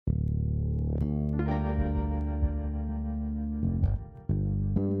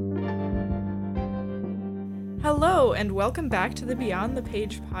Hello, and welcome back to the Beyond the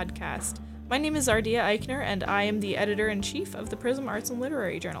Page podcast. My name is Ardea Eichner, and I am the editor-in-chief of the Prism Arts and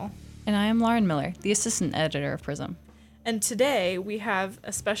Literary Journal. And I am Lauren Miller, the assistant editor of Prism. And today we have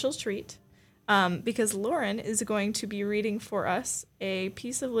a special treat because Lauren is going to be reading for us a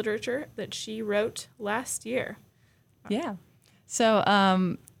piece of literature that she wrote last year. Yeah.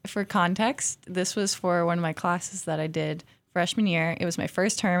 So for context, this was for one of my classes that I did freshman year. It was my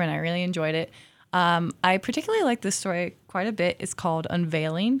first term, and I really enjoyed it. I particularly like this story quite a bit. It's called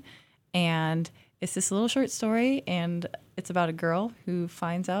Unveiling, and it's this little short story, and it's about a girl who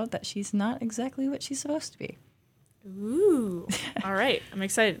finds out that she's not exactly what she's supposed to be. Ooh. All right. I'm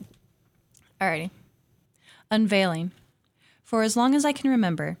excited. Alrighty. Unveiling. For as long as I can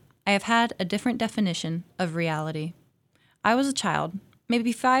remember, I have had a different definition of reality. I was a child,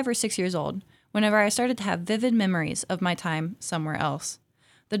 maybe 5 or 6 years old, whenever I started to have vivid memories of my time somewhere else.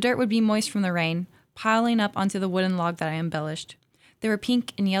 The dirt would be moist from the rain, piling up onto the wooden log that I embellished. There were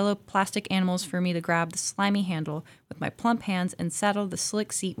pink and yellow plastic animals for me to grab the slimy handle with my plump hands and saddle the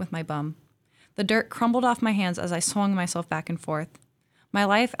slick seat with my bum. The dirt crumbled off my hands as I swung myself back and forth. My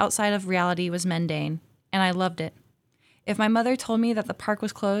life outside of reality was mundane, and I loved it. If my mother told me that the park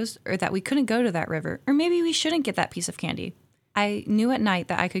was closed, or that we couldn't go to that river, or maybe we shouldn't get that piece of candy, I knew at night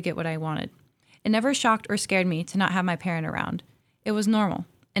that I could get what I wanted. It never shocked or scared me to not have my parent around. It was normal,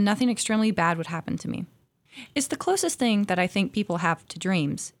 and nothing extremely bad would happen to me. It's the closest thing that I think people have to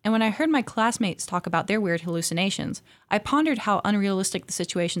dreams, and when I heard my classmates talk about their weird hallucinations, I pondered how unrealistic the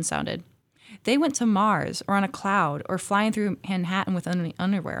situation sounded. They went to Mars, or on a cloud, or flying through Manhattan with only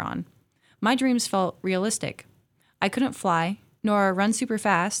underwear on. My dreams felt realistic. I couldn't fly, nor run super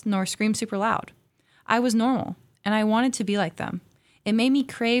fast, nor scream super loud. I was normal, and I wanted to be like them. It made me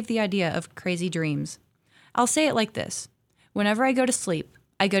crave the idea of crazy dreams. I'll say it like this. Whenever I go to sleep,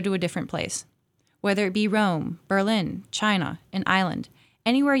 I go to a different place. Whether it be Rome, Berlin, China, an island,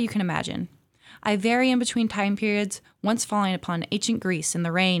 anywhere you can imagine. I vary in between time periods, once falling upon ancient Greece in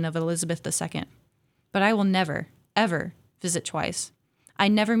the reign of Elizabeth II. But I will never, ever visit twice. I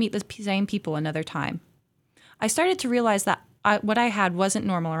never meet the same people another time. I started to realize that what I had wasn't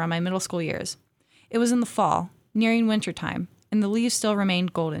normal around my middle school years. It was in the fall, nearing winter time, and the leaves still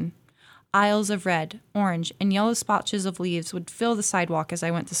remained golden. Aisles of red, orange, and yellow splotches of leaves would fill the sidewalk as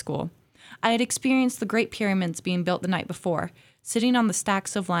I went to school. I had experienced the Great Pyramids being built the night before, sitting on the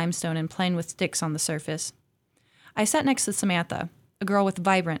stacks of limestone and playing with sticks on the surface. I sat next to Samantha, a girl with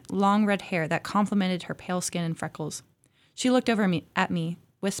vibrant, long red hair that complemented her pale skin and freckles. She looked over at me,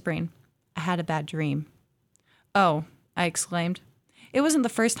 whispering, "I had a bad dream." "Oh," I exclaimed. It wasn't the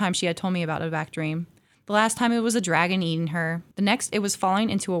first time she had told me about a bad dream. The last time it was a dragon eating her. The next it was falling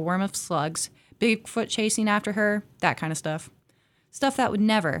into a worm of slugs, Bigfoot chasing after her, that kind of stuff. Stuff that would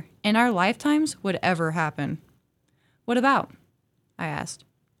never, in our lifetimes, would ever happen. "What about?" I asked.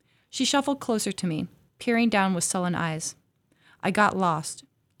 She shuffled closer to me, peering down with sullen eyes. "I got lost,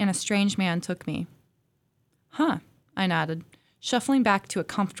 and a strange man took me." "Huh," I nodded, shuffling back to a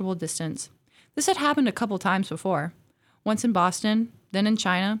comfortable distance. This had happened a couple times before. Once in Boston, then in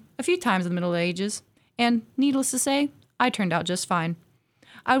China, a few times in the Middle Ages. And, needless to say, I turned out just fine.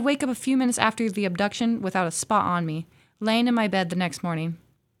 I would wake up a few minutes after the abduction without a spot on me, laying in my bed the next morning.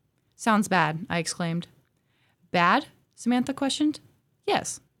 "Sounds bad," I exclaimed. "Bad?" Samantha questioned.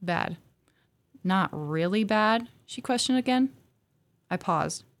 "Yes, bad." "Not really bad?" she questioned again. I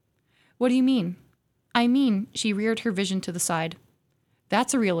paused. "What do you mean?" "I mean," she reared her vision to the side.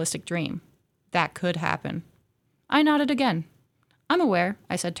 "That's a realistic dream. That could happen." I nodded again. "I'm aware,"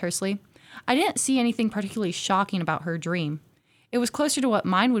 I said tersely. I didn't see anything particularly shocking about her dream. It was closer to what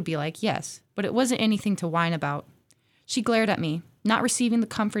mine would be like, yes, but it wasn't anything to whine about. She glared at me, not receiving the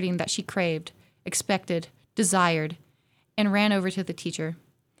comforting that she craved, expected, desired, and ran over to the teacher.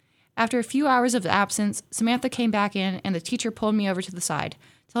 After a few hours of absence, Samantha came back in, and the teacher pulled me over to the side,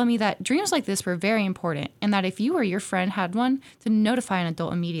 telling me that dreams like this were very important, and that if you or your friend had one, to notify an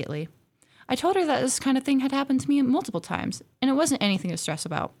adult immediately. I told her that this kind of thing had happened to me multiple times, and it wasn't anything to stress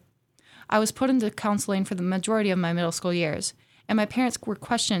about. I was put into counseling for the majority of my middle school years, and my parents were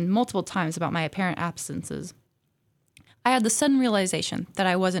questioned multiple times about my apparent absences. I had the sudden realization that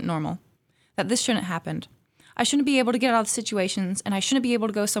I wasn't normal, that this shouldn't happen. I shouldn't be able to get out of situations, and I shouldn't be able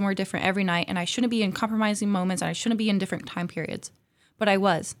to go somewhere different every night, and I shouldn't be in compromising moments, and I shouldn't be in different time periods. But I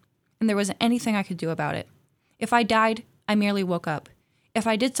was, and there wasn't anything I could do about it. If I died, I merely woke up. If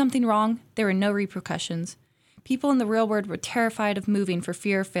I did something wrong, there were no repercussions. People in the real world were terrified of moving for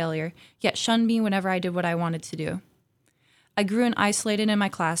fear of failure, yet shunned me whenever I did what I wanted to do. I grew and isolated in my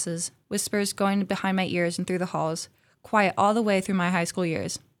classes, whispers going behind my ears and through the halls, quiet all the way through my high school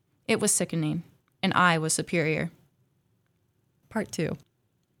years. It was sickening. and I was superior. Part 2.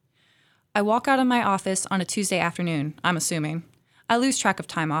 I walk out of my office on a Tuesday afternoon, I'm assuming. I lose track of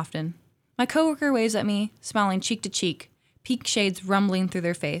time often. My coworker waves at me, smiling cheek to cheek, peak shades rumbling through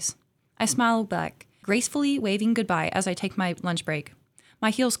their face. I smile back, gracefully waving goodbye as I take my lunch break. My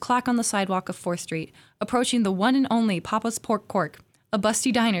heels clack on the sidewalk of 4th Street, approaching the one and only Papa's Pork Cork, a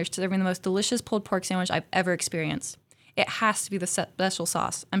busty diner serving the most delicious pulled pork sandwich I've ever experienced. It has to be the special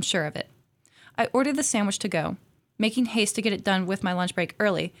sauce, I'm sure of it. I ordered the sandwich to go, making haste to get it done with my lunch break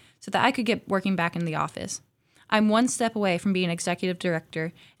early so that I could get working back in the office. I'm one step away from being executive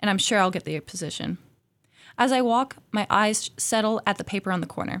director, and I'm sure I'll get the position. As I walk, my eyes settle at the paper on the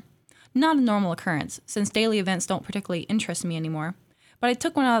corner. Not a normal occurrence, since daily events don't particularly interest me anymore, but I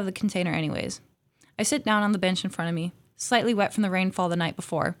took one out of the container anyways. I sit down on the bench in front of me, slightly wet from the rainfall the night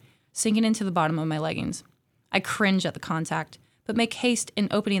before, sinking into the bottom of my leggings. I cringe at the contact, but make haste in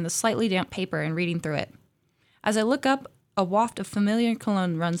opening the slightly damp paper and reading through it. As I look up, a waft of familiar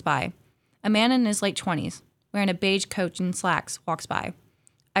cologne runs by. A man in his late 20s, wearing a beige coat and slacks, walks by.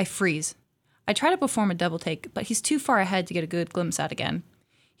 I freeze. I try to perform a double take, but he's too far ahead to get a good glimpse at again.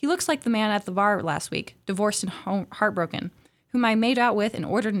 He looks like the man at the bar last week, divorced and heartbroken, whom I made out with and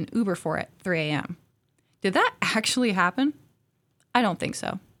ordered an Uber for at 3 a.m. Did that actually happen? I don't think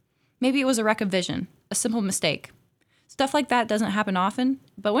so. Maybe it was a wreck of vision, a simple mistake. Stuff like that doesn't happen often,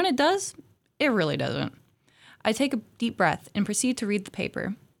 but when it does, it really doesn't. I take a deep breath and proceed to read the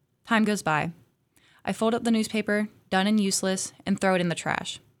paper. Time goes by. I fold up the newspaper, done and useless, and throw it in the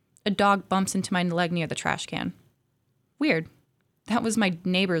trash. A dog bumps into my leg near the trash can. Weird. That was my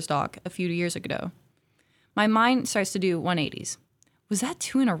neighbor's dog a few years ago. My mind starts to do 180s. Was that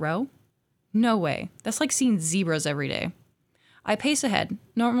 2 in a row? No way. That's like seeing zebras every day. I pace ahead,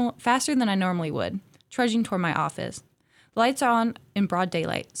 faster than I normally would, trudging toward my office. The lights are on in broad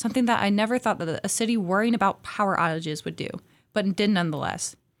daylight, something that I never thought that a city worrying about power outages would do, but it did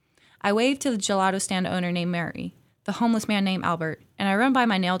nonetheless. I wave to the gelato stand owner named Mary, the homeless man named Albert, and I run by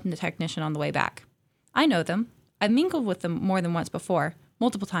my nail technician on the way back. I know them. I've mingled with them more than once before,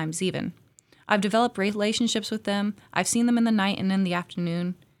 multiple times even. I've developed relationships with them. I've seen them in the night and in the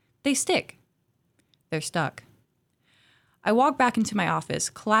afternoon. They stick. They're stuck. I walk back into my office,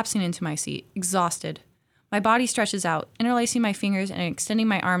 collapsing into my seat, exhausted. My body stretches out, interlacing my fingers and extending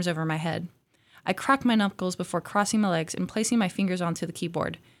my arms over my head. I crack my knuckles before crossing my legs and placing my fingers onto the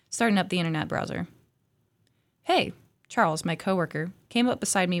keyboard, starting up the internet browser. Hey, Charles, my coworker, came up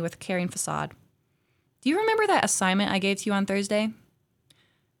beside me with a caring facade. Do you remember that assignment I gave to you on Thursday?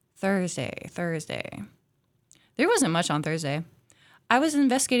 Thursday. There wasn't much on Thursday. I was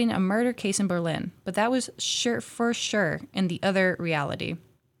investigating a murder case in Berlin, but that was for sure in the other reality.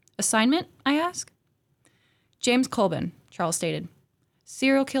 Assignment, I asked? James Colbin, Charles stated.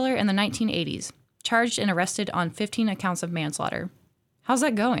 Serial killer in the 1980s, charged and arrested on 15 accounts of manslaughter. How's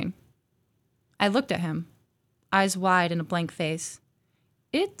that going? I looked at him, eyes wide and a blank face.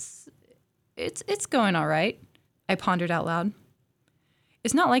 It's going all right, I pondered out loud.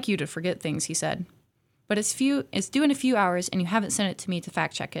 It's not like you to forget things, he said. But it's due in a few hours and you haven't sent it to me to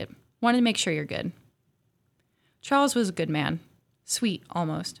fact check it. Wanted to make sure you're good. Charles was a good man. Sweet,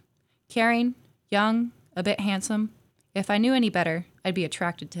 almost. Caring, young, a bit handsome. If I knew any better, I'd be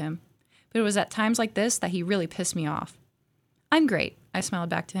attracted to him. But it was at times like this that he really pissed me off. I'm great, I smiled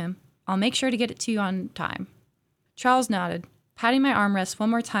back to him. I'll make sure to get it to you on time. Charles nodded, patting my armrest one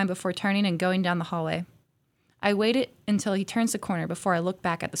more time before turning and going down the hallway. I waited until he turns the corner before I looked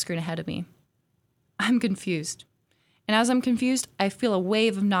back at the screen ahead of me. I'm confused. And as I'm confused, I feel a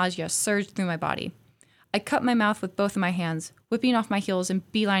wave of nausea surge through my body. I cut my mouth with both of my hands, whipping off my heels and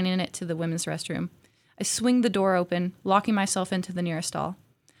beelining it to the women's restroom. I swing the door open, locking myself into the nearest stall.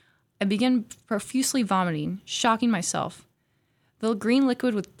 I begin profusely vomiting, shocking myself. The green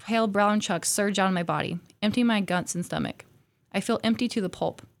liquid with pale brown chunks surge out of my body, emptying my guts and stomach. I feel empty to the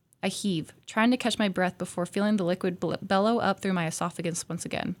pulp. I heave, trying to catch my breath before feeling the liquid bellow up through my esophagus once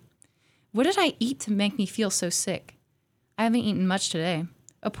again. What did I eat to make me feel so sick? I haven't eaten much today.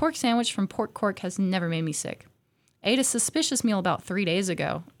 A pork sandwich from Pork Cork has never made me sick. I ate a suspicious meal about 3 days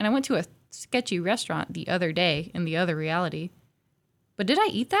ago, and I went to a sketchy restaurant the other day in the other reality. But did I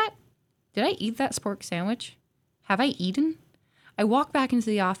eat that? Did I eat that pork sandwich? Have I eaten? I walk back into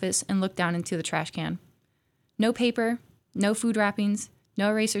the office and look down into the trash can. No paper, no food wrappings, no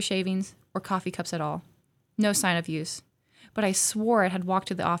eraser shavings, or coffee cups at all. No sign of use. But I swore I had walked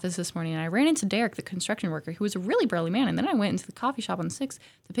to the office this morning, and I ran into Derek, the construction worker, who was a really burly man, and then I went into the coffee shop on 6th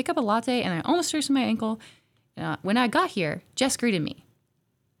to pick up a latte, and I almost twisted my ankle. When I got here, Jess greeted me.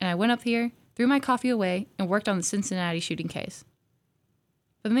 And I went up here, threw my coffee away, and worked on the Cincinnati shooting case.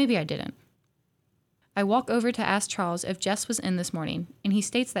 But maybe I didn't. I walk over to ask Charles if Jess was in this morning, and he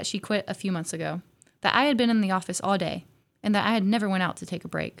states that she quit a few months ago, that I had been in the office all day, and that I had never went out to take a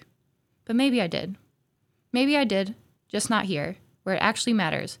break. But maybe I did. Maybe I did, just not here, where it actually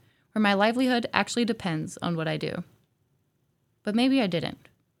matters, where my livelihood actually depends on what I do. But maybe I didn't.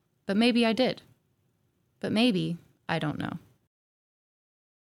 But maybe I did. But maybe I don't know.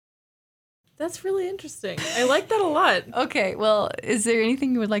 That's really interesting. I like that a lot. Okay, well, is there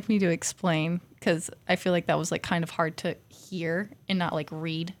anything you would like me to explain? Because I feel like that was like kind of hard to hear and not like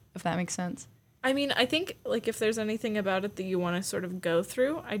read, if that makes sense. I mean, I think like if there's anything about it that you want to sort of go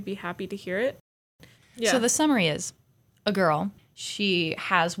through, I'd be happy to hear it. Yeah. So the summary is a girl, she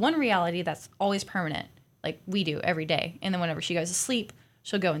has one reality that's always permanent, like we do every day. And then whenever she goes to sleep,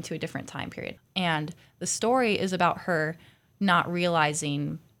 she'll go into a different time period. And the story is about her not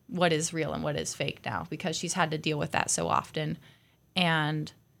realizing what is real and what is fake now because she's had to deal with that so often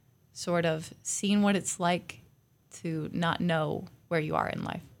and sort of seeing what it's like to not know where you are in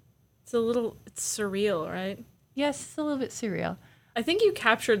life. It's surreal, right? Yes, it's a little bit surreal. I think you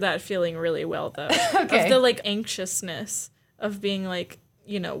captured that feeling really well, though. Okay. Of the, like, anxiousness of being, like,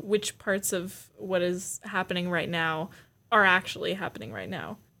 you know, which parts of what is happening right now are actually happening right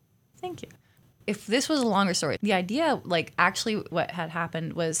now. Thank you. If this was a longer story, the idea, like, actually what had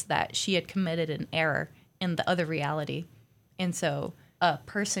happened was that she had committed an error in the other reality. And so a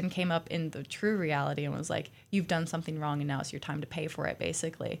person came up in the true reality and was like, you've done something wrong and now it's your time to pay for it,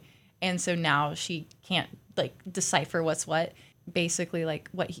 basically. And so now she can't, like, decipher what's what. Basically, like,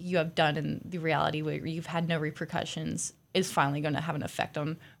 what you have done in the reality where you've had no repercussions is finally going to have an effect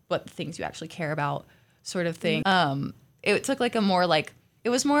on what things you actually care about, sort of thing. It took, like, it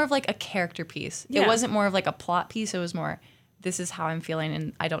was more of, like, a character piece. Yeah. It wasn't more of, like, a plot piece. It was more, this is how I'm feeling,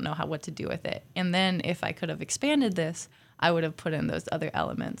 and I don't know what to do with it. And then if I could have expanded this, I would have put in those other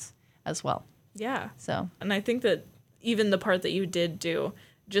elements as well. Yeah. So. And I think that even the part that you did do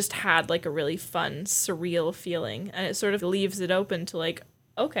just had, like, a really fun, surreal feeling. And it sort of leaves it open to, like,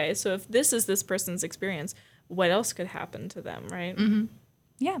 okay, so if this is this person's experience, what else could happen to them, right? Mm-hmm.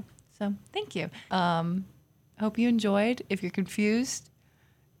 Yeah. So thank you. Hope you enjoyed. If you're confused,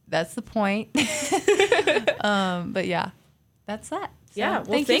 that's the point. But yeah, that's that. So yeah.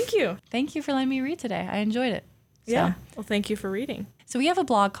 Well, thank you. Thank you for letting me read today. I enjoyed it. So. Yeah. Well, thank you for reading. So we have a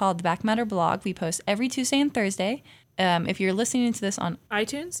blog called the Back Matter Blog. We post every Tuesday and Thursday. If you're listening to this on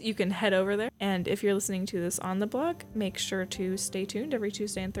iTunes, you can head over there. And if you're listening to this on the blog, make sure to stay tuned every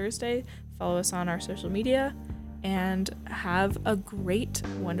Tuesday and Thursday. Follow us on our social media and have a great,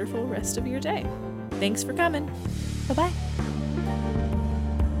 wonderful rest of your day. Thanks for coming. Bye-bye.